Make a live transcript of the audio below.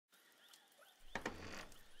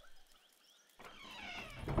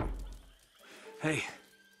Hey.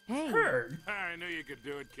 Hey. I knew you could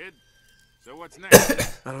do it, kid. So what's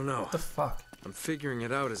next? I don't know. What the fuck? I'm figuring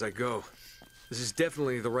it out as I go. This is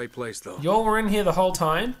definitely the right place, though. Y'all were in here the whole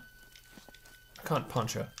time? I can't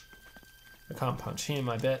punch her. I can't punch him,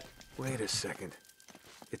 I bet. Wait a second.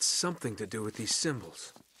 It's something to do with these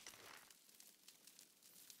symbols.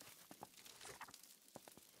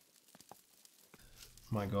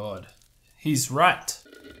 My god. He's right.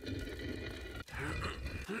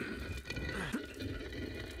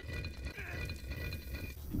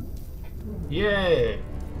 Yeah.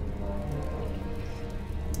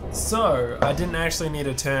 So, I didn't actually need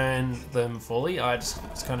to turn them fully. I just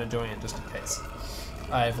was kind of doing it just in case.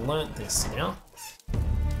 I've learnt this now.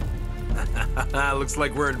 Looks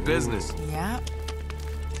like we're in business. Yeah.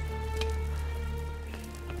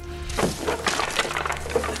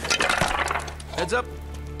 Heads up.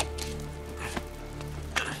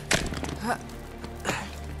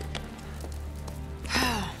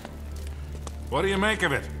 What do you make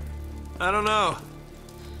of it? I don't know.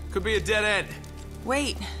 Could be a dead end.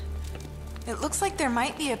 Wait. It looks like there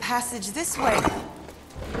might be a passage this way.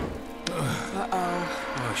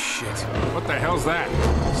 Uh-oh. Oh, shit. What the hell's that?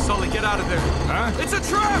 Sully, get out of there. Huh? It's a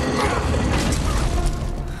trap!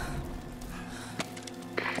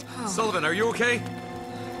 Oh. Sullivan, are you okay?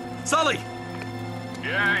 Sully!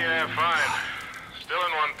 Yeah, fine. Still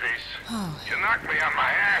in one piece. You knocked me on my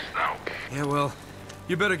ass, though. Yeah, well,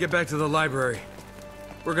 you better get back to the library.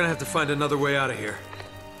 We're gonna have to find another way out of here.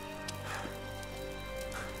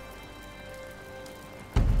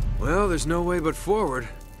 Well, there's no way but forward.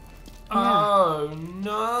 Oh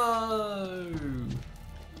no!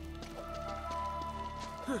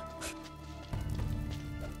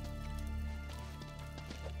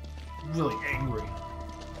 Really angry.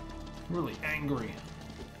 Really angry.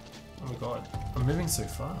 Oh my god. I'm moving so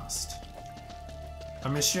fast.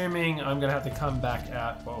 I'm assuming I'm gonna have to come back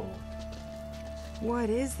out. Whoa.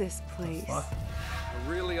 What is this place? What? A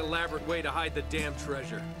really elaborate way to hide the damn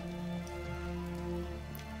treasure.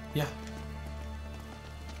 Yeah.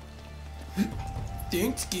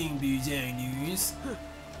 Thanks, game designers.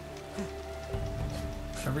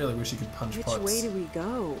 I really wish you could punch Which pots. way do we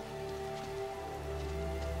go?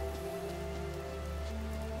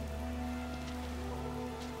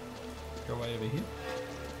 Go way over here.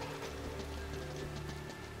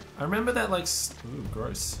 I remember that, like, ooh,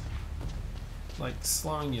 gross. Like,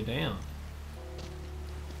 slowing you down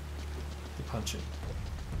to punch it.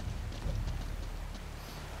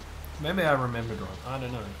 Maybe I remembered wrong. I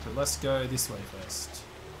don't know. But let's go this way first.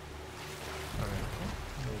 Alright.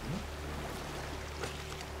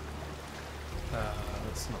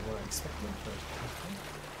 That's not what I expected, but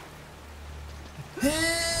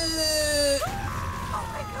okay. Oh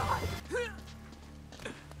my god.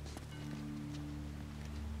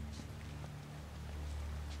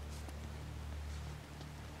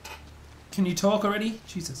 Can you talk already?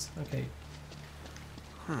 Jesus. Okay.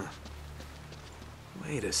 Huh.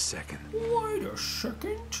 Wait a second. Wait a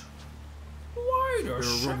second. Wait a There are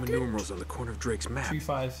second. Roman numerals on the corner of Drake's map. 2,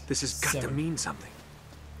 5, This has got to 7. mean something.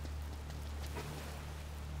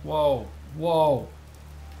 Whoa. Whoa.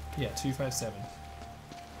 Yeah, 257.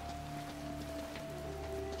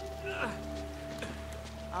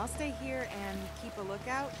 I'll stay here and keep a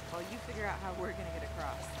lookout while you figure out how we're gonna get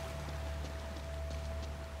across.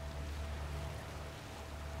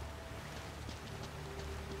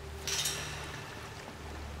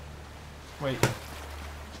 Wait.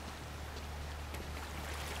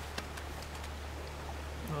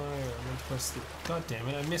 No, I'm gonna press the. God damn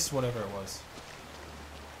it! I missed whatever it was.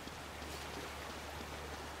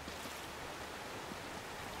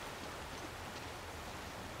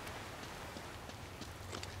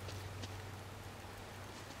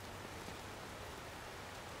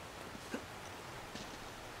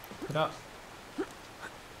 Put up.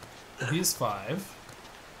 Here's 5.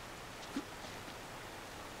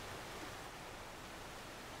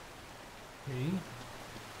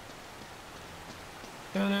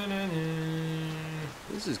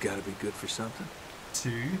 This has got to be good for something.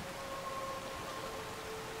 2.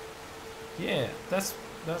 Yeah, that's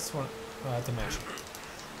what I had to measure.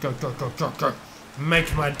 Go, go, go, go, go.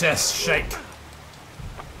 Make my desk shake.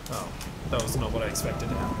 Oh, that was not what I expected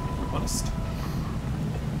to happen, honest.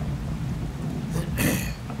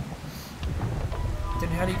 Then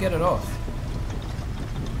how do you get it off?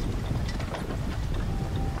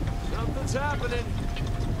 Something's happening.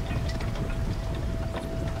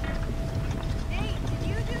 Nate, did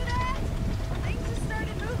you do that? Things just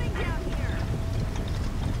started moving down here.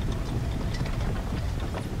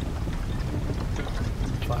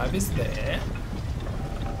 5 is there.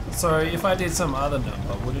 So if I did some other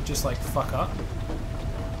number, would it just like fuck up?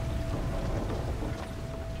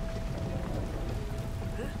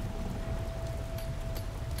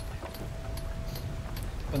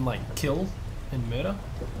 And like kill and murder?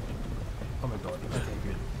 Oh my god, okay,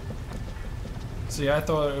 good. See, I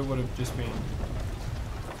thought it would have just been...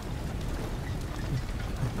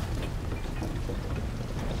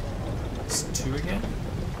 It's 2 again?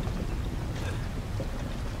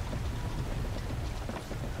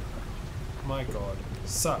 My god.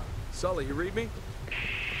 Suck. Sully, you read me?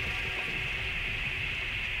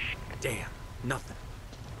 Damn, nothing.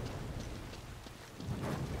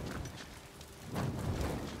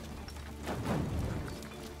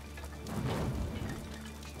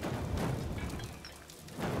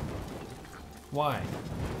 Why?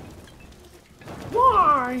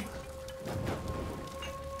 Why?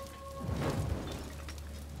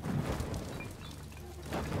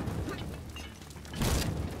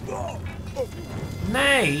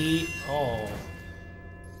 Nay! Oh.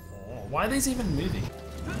 Why are these even moving?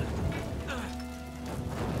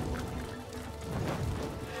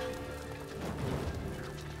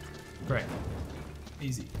 Great.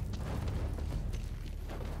 Easy.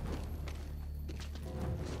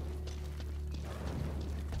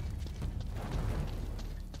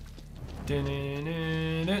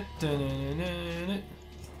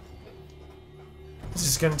 It's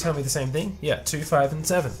just gonna tell me the same thing? Yeah, 2, 5, and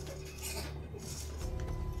 7.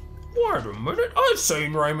 Wait a minute, I've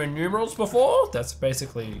seen Roman numerals before! That's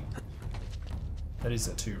basically... That is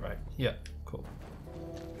a 2, right? Yeah, cool.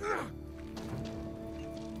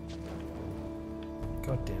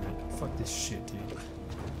 God damn it. Fuck this shit, dude.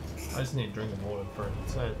 I just need to drink of water for it.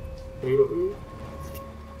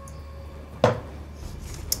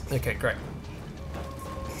 Okay, great.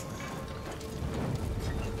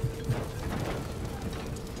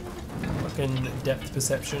 Fucking depth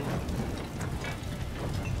perception.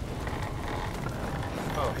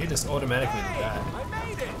 Oh, he just automatically did that. I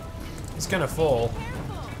made it! He's gonna fall.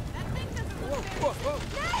 Careful! That thing doesn't look very...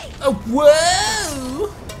 Oh,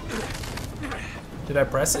 whoa! Did I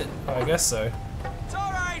press it? Oh, I guess so. It's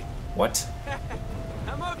alright! What?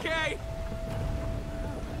 I'm okay!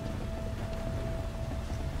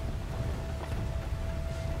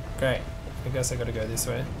 Great. I guess I gotta go this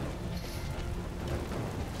way.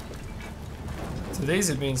 So these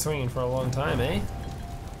have been swinging for a long time, eh?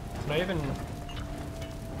 Can I even...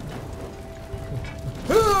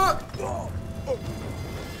 I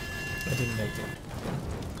didn't make it.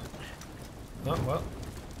 Oh, well.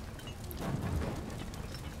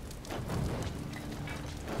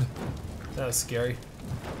 That was scary.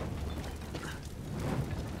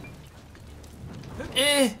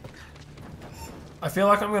 Eh! I feel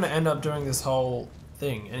like I'm gonna end up doing this whole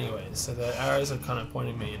thing anyway, so the arrows are kind of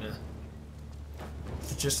pointing me in a...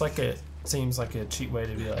 It's just like a... Seems like a cheap way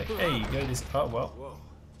to be like, hey, you go this... Oh, well. Whoa.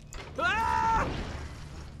 Ah!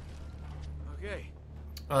 Okay.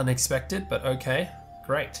 Unexpected, but okay.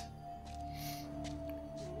 Great.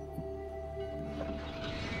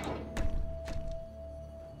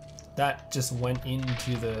 That just went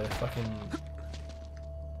into the fucking...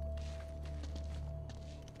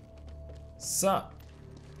 Sup?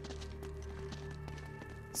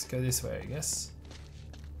 Let's go this way, I guess.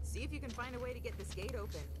 See if you can find a way to get this gate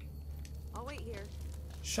open. I'll wait here.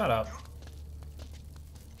 Shut up.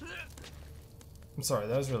 I'm sorry,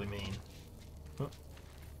 that was really mean. Huh.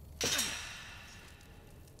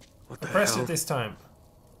 What I the pressed hell? it this time.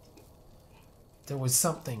 There was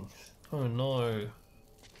something. Oh no.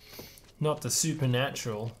 Not the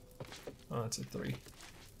supernatural. Oh, it's a 3.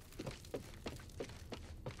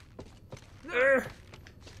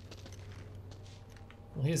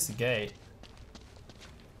 Well, here's the gate.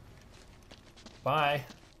 Bye.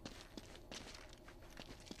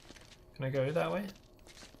 Can I go that way?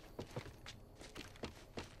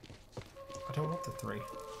 I don't want the 3.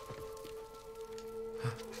 I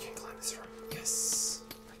can climb this room. Yes.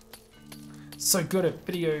 So good at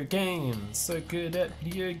video games. So good at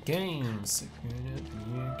video games. So good at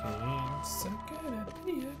video games. So good at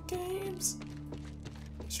video games.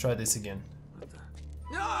 Let's try this again.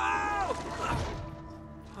 No!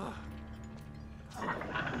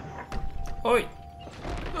 Oi!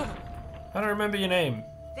 I don't remember your name.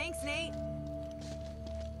 Thanks, Nate.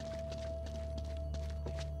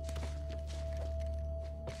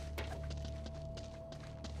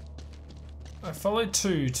 I followed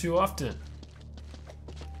 2 too often.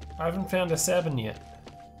 I haven't found a 7 yet.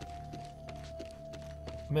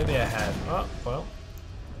 Maybe I have. Oh, well.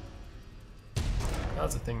 That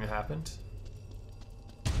was a thing that happened.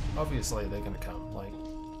 Obviously they're gonna come, like...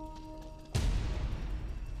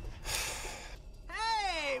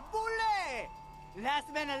 Hey,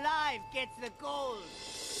 alive gets the gold.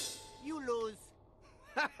 You lose.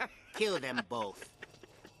 Kill them both.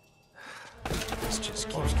 This just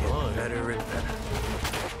keeps getting better and better.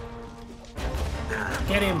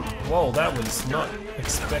 Get him! Whoa, that was not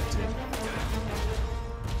expected.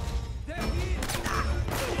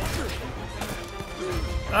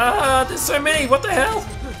 Ah, there's so many! What the hell?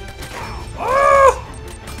 Oh!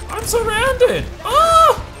 I'm surrounded!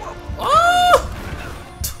 Oh! Oh!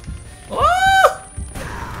 Oh!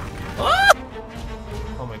 Oh!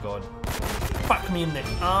 Oh my god. Fuck me in the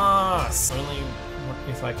ass! Only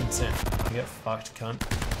if I consent. You get fucked, cunt.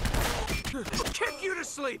 Kick you to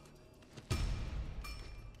sleep!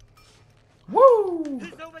 Woo!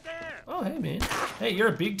 He's over there. Oh, hey man. Hey, you're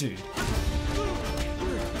a big dude.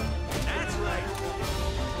 That's right.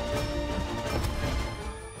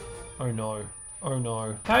 Oh no. Oh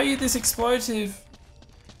no. How are you this explosive,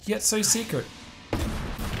 yet so secret?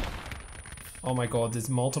 Oh my god, there's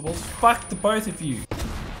multiples? Fuck the both of you!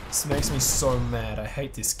 This makes me so mad. I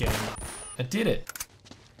hate this game. I did it.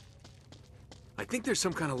 I think there's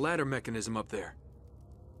some kind of ladder mechanism up there.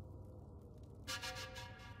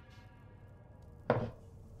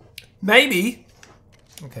 Maybe!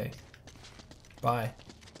 Okay. Bye.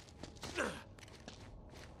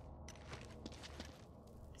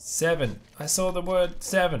 7. I saw the word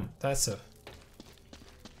 7. That's a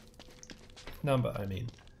number, I mean.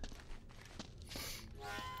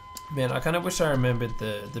 Man, I kind of wish I remembered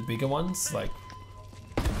the bigger ones, like...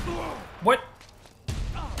 What?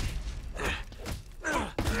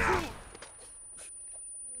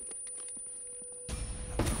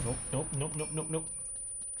 Nope, nope, nope, nope, nope, nope.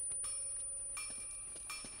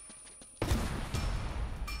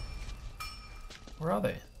 Where are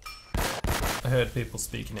they? I heard people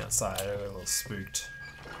speaking outside. I got a little spooked.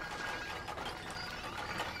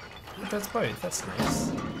 That's both. That's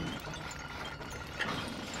nice.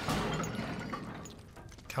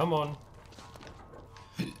 Come on.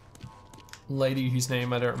 Lady whose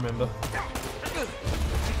name I don't remember.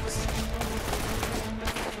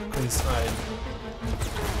 Because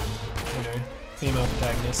you know, female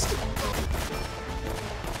protagonist.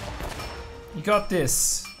 You got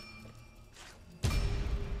this.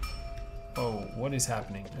 Oh, what is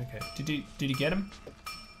happening? Okay, did you get him?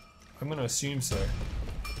 I'm gonna assume so.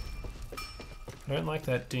 I don't like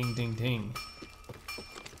that ding ding ding.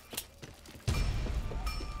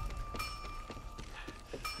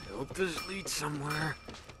 I hope this leads somewhere.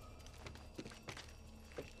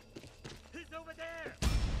 He's over there.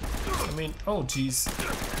 I mean, oh jeez.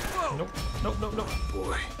 Nope, nope, nope, nope.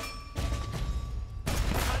 Boy.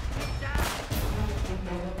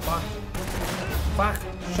 Fuck. Fuck.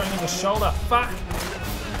 Showing him the shoulder. Fuck.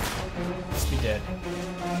 Must be dead.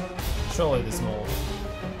 Surely there's more.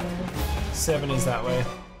 7 is that way.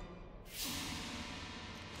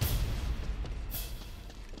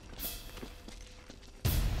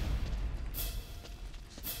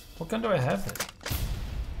 What gun do I have then?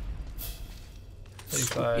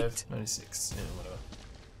 35, Sweet. 96, yeah, whatever.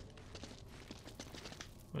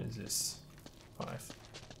 What is this? 5.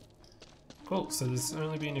 Cool, so there's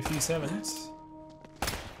only been a few 7s.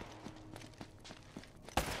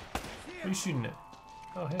 What are you shooting at?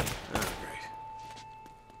 Oh, hey.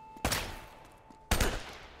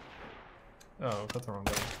 Oh, got the wrong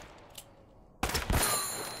guy.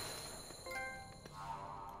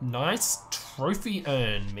 Nice trophy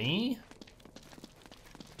earned, me.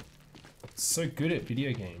 So good at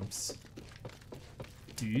video games.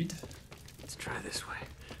 Dude. Let's try this way.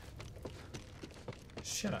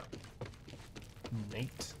 Shut up.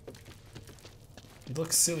 Nate. You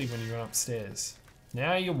look silly when you run upstairs.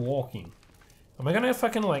 Now you're walking. Am I gonna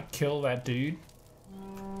fucking like kill that dude?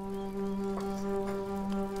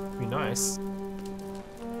 Be nice.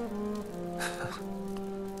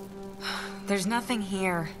 There's nothing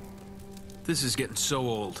here. This is getting so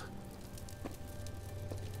old.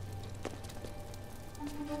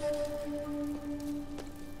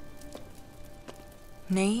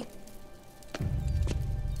 Nate?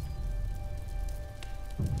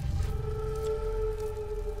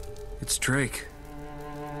 It's Drake.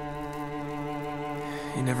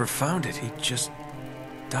 He never found it. He just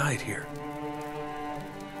died here.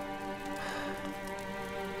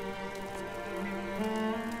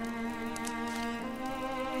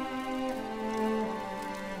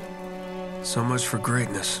 So much for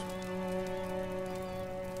greatness.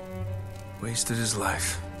 Wasted his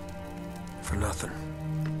life. For nothing.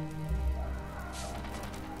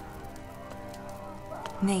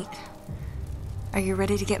 Nate, are you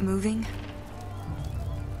ready to get moving?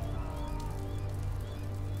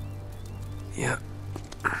 Yeah.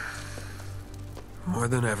 More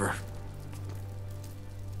than ever.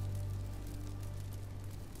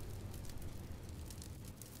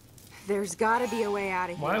 There's gotta be a way out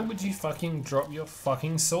of here. Why would you fucking drop your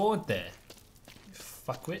fucking sword there? You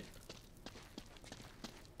fuckwit.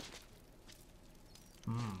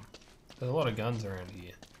 There's a lot of guns around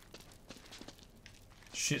here.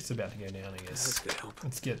 Shit's about to go down, I guess. That's gonna help.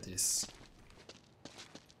 Let's get this.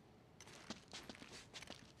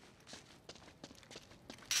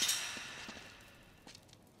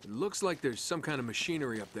 It looks like there's some kind of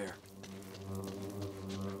machinery up there.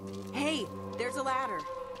 Hey, there's a ladder.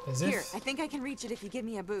 As Here, if... I think I can reach it if you give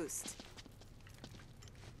me a boost.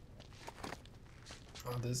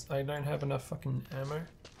 Oh, I don't have enough fucking ammo.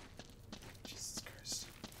 Jesus Christ.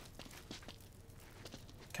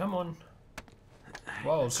 Come on.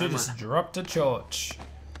 Whoa, she just dropped a torch.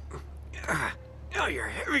 Oh, you're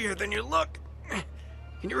heavier than you look.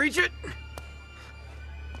 Can you reach it?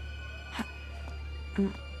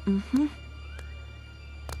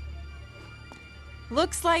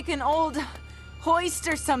 Looks like an old hoist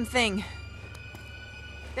or something.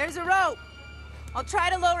 There's a rope. I'll try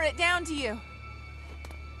to lower it down to you.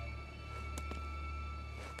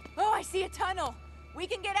 Oh, I see a tunnel. We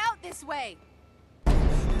can get out this way.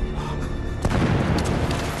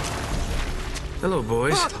 Hello,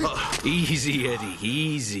 boys. Easy, Eddie,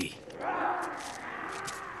 easy.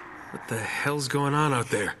 What the hell's going on out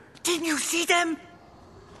there? Didn't you see them?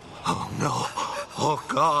 Oh, no. Oh,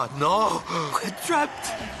 God, no. We're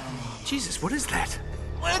trapped. Jesus, what is that?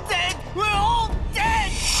 We're dead. We're all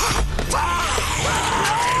dead.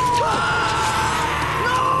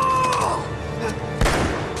 No!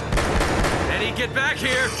 Eddie, get back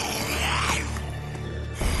here!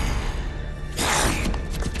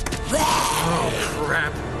 Oh,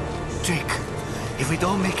 crap. Jake, if we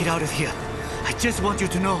don't make it out of here, I just want you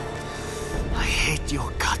to know, I hate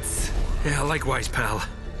your guts. Yeah, likewise, pal.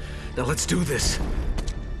 Now let's do this.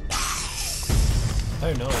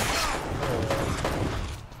 Oh no.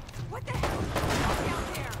 What the hell is down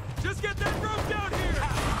there? Just get that rope down here!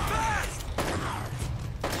 Fast!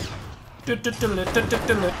 I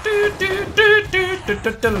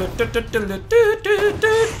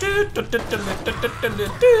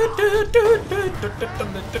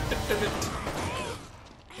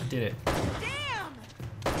did it. Damn!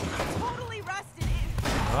 Totally rusted in.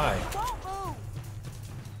 Hi. It won't move.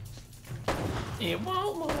 It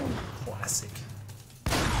won't move. Classic.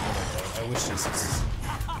 Oh my god, I wish this was...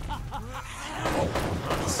 Oh,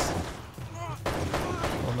 nice.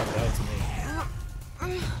 Oh no, that was me.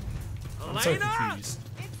 I'm so confused.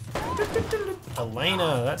 Elena,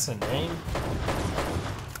 that's her name.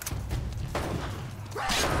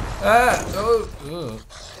 Ah! Oh! Oh!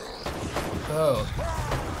 Oh.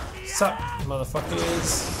 Sup, motherfuckers?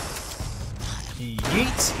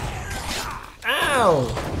 Yeet! Ow!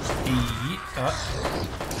 Yeet.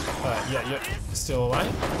 Yeah, still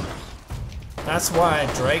alive? That's why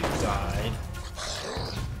Drake died.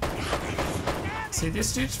 See,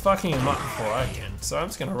 this dude's fucking him up before I can, so I'm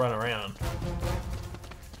just gonna run around.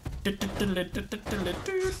 Did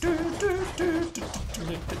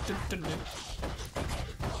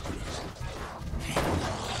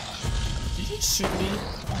you shoot me?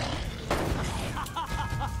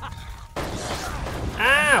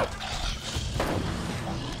 Ow!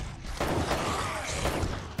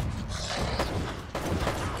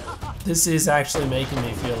 This is actually making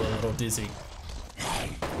me feel a little dizzy.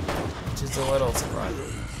 Which is a little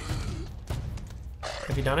surprising.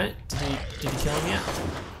 Have you done it? Did you kill him yet?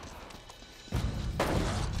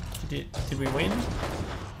 Did we win?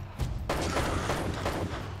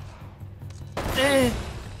 Eh!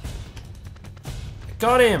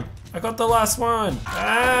 Got him! I got the last one!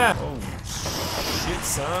 Ah! Oh, shit,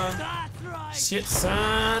 son. Shit,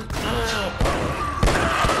 son. Ah.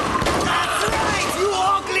 That's right, you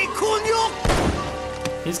ugly kunyuk!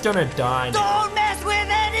 He's gonna die now. Don't mess with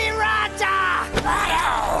any rata!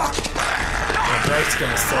 And Drake's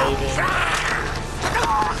gonna save him.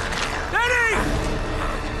 Eddie!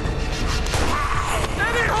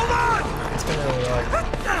 Eddie, hold on! It's gonna, like...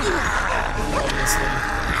 obviously...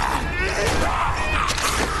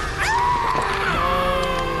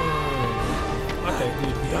 Okay,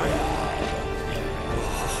 good. We died.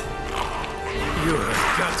 You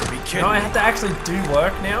have got to be kidding No, I me. have to actually do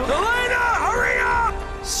work now? Elena, hurry up!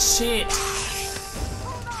 Shit.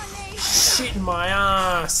 Shit in my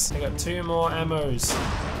ass. I got 2 more ammos.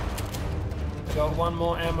 I got 1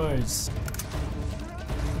 more ammos.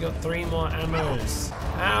 I got 3 more ammos.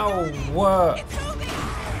 Ow, work.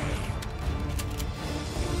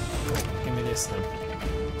 Give me this then.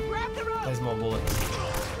 There's more bullets.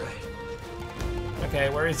 Okay,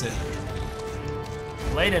 where is it?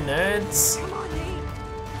 Later, nerds.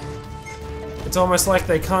 It's almost like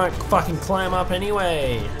they can't fucking climb up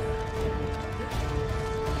anyway.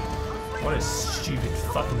 What a stupid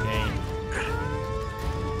fucking game.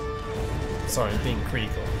 Sorry, I'm being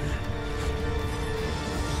critical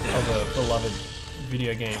of a beloved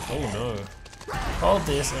video game. Oh no. Hold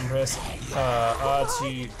this and press R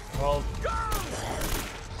to hold.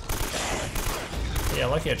 Yeah,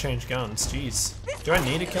 lucky I changed guns. Jeez. Do I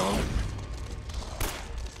need to kill him?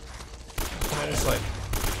 Can I just like...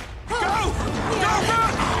 Go!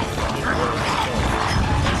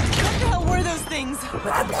 What the hell were those things?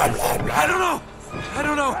 I don't know! I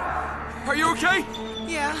don't know! Are you okay?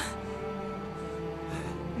 Yeah.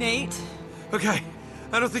 Nate? Okay.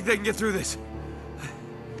 I don't think they can get through this.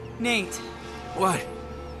 Nate, What?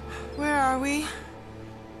 where are we?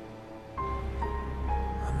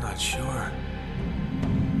 I'm not sure.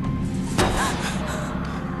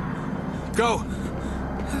 Go!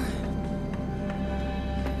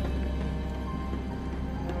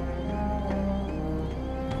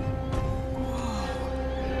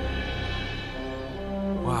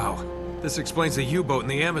 Wow. This explains the U-boat in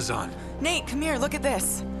the Amazon. Nate, come here, look at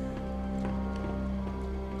this.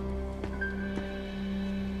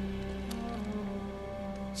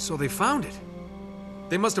 So they found it.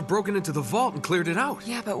 They must have broken into the vault and cleared it out.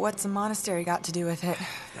 Yeah, but what's a monastery got to do with it?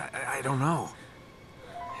 I don't know.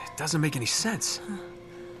 It doesn't make any sense.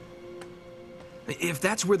 If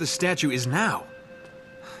that's where the statue is now...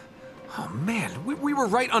 Oh man, we were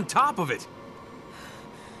right on top of it.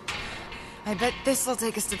 I bet this will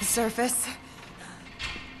take us to the surface.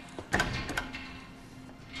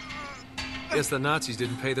 Guess the Nazis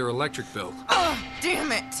didn't pay their electric bill. Oh,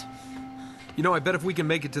 damn it! You know, I bet if we can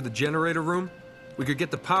make it to the generator room, we could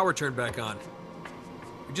get the power turned back on.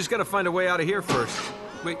 We just gotta find a way out of here first.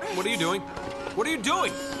 Wait, what are you doing? What are you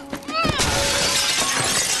doing?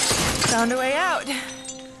 Found a way out.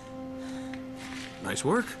 Nice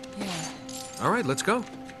work. Yeah. All right, let's go.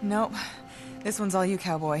 Nope. This one's all you,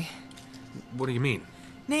 cowboy. What do you mean?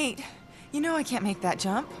 Nate, you know I can't make that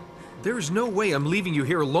jump. There is no way I'm leaving you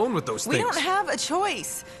here alone with those We things. don't have a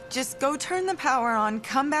choice. Just go turn the power on,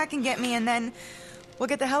 come back and get me, and then we'll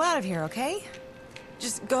get the hell out of here, okay?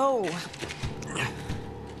 Just go.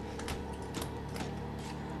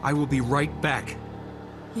 I will be right back.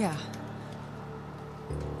 Yeah.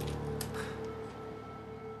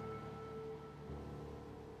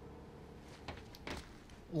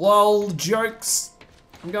 LOL, jokes!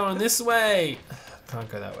 I'm going this way! Can't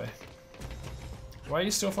go that way. Why are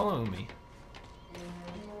you still following me?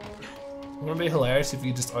 Wouldn't it be hilarious if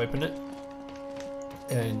you just open it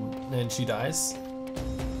and then she dies?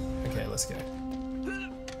 Okay, let's go.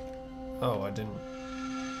 Oh, I didn't.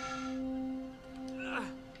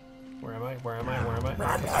 Where am I? Where am I? Where am I?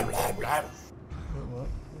 Okay. What?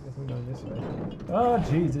 I guess I'm going this way. Oh,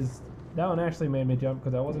 Jesus. That one actually made me jump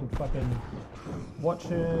because I wasn't fucking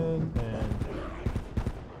watching and...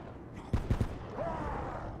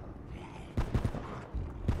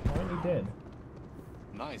 Why aren't you dead?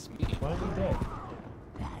 Nice meeting. Why aren't you dead?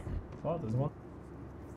 Oh, there's one.